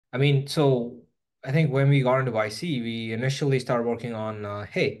I mean, so I think when we got into YC, we initially started working on,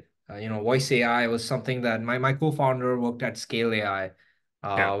 voice AI was something that my co-founder worked at Scale AI,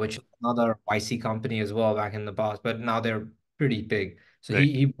 Yeah, which is another YC company as well back in the past, but now they're pretty big. So right.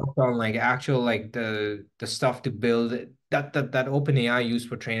 he worked on like actual like the stuff to build that OpenAI used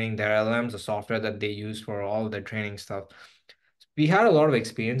for training their LLMs, the software that they use for all of their training stuff. We had a lot of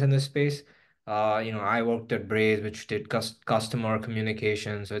experience in this space. I worked at Braze, which did customer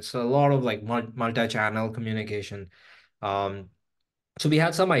communication. So it's a lot of like multi-channel communication. Um, so we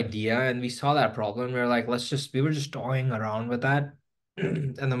had some idea and we saw that problem. We were just toying around with that.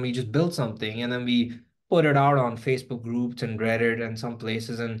 And then we just built something and then we put it out on Facebook groups and Reddit and some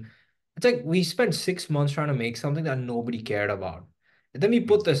places. And it's like we spent 6 months trying to make something that nobody cared about. And then we Mm.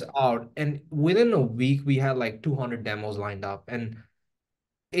 put this out, and within a week, we had like 200 demos lined up. And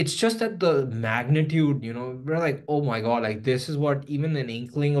it's just that the magnitude, we're like, oh my God, like this is what even an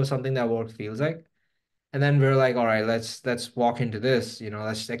inkling of something that works feels like. And then we're like, all right, let's walk into this,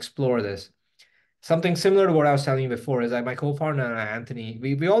 let's explore this. Something similar to what I was telling you before is that my co-founder and Anthony,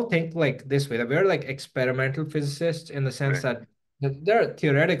 we all think like this way, that we're like experimental physicists in the sense Right. that there are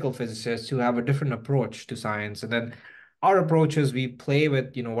theoretical physicists who have a different approach to science. And then our approach is we play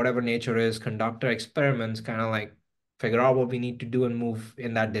with, whatever nature is, conduct our experiments, kind of like figure out what we need to do and move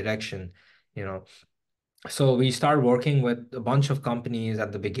in that direction, you know. So we started working with a bunch of companies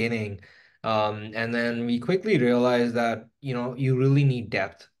at the beginning. And then we quickly realized that, you really need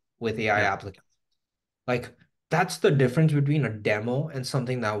depth with AI Yeah. applications. Like that's the difference between a demo and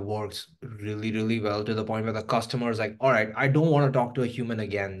something that works really, really well to the point where the customer is like, all right, I don't want to talk to a human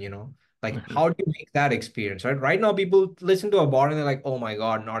again. Like, Hmm. how do you make that experience, right? Right now, people listen to a bot and they're like, oh my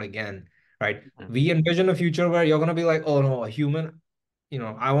God, not again, right? We envision a future where you're gonna be like, oh no, a human,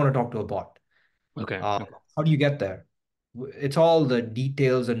 I want to talk to a bot. Okay. uh, Okay. how do you get there? It's all the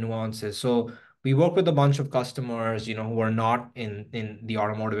details and nuances. So we work with a bunch of customers, who are not in the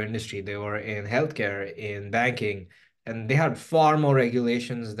automotive industry. They were in healthcare, in banking, and they had far more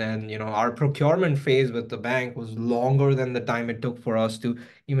regulations than, our procurement phase with the bank was longer than the time it took for us to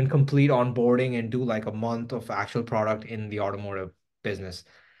even complete onboarding and do like a month of actual product in the automotive business.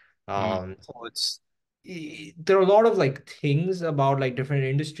 Mm. So there are a lot of like things about like different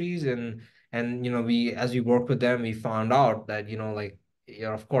industries, and we as we work with them, we found out that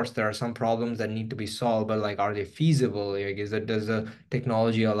of course there are some problems that need to be solved, but like are they feasible? Like does the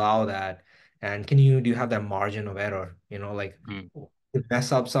technology allow that? And do you have that margin of error? Like Mm. to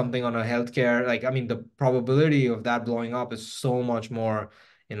mess up something on a healthcare, like I mean the probability of that blowing up is so much more,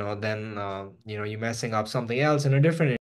 than you messing up something else in a different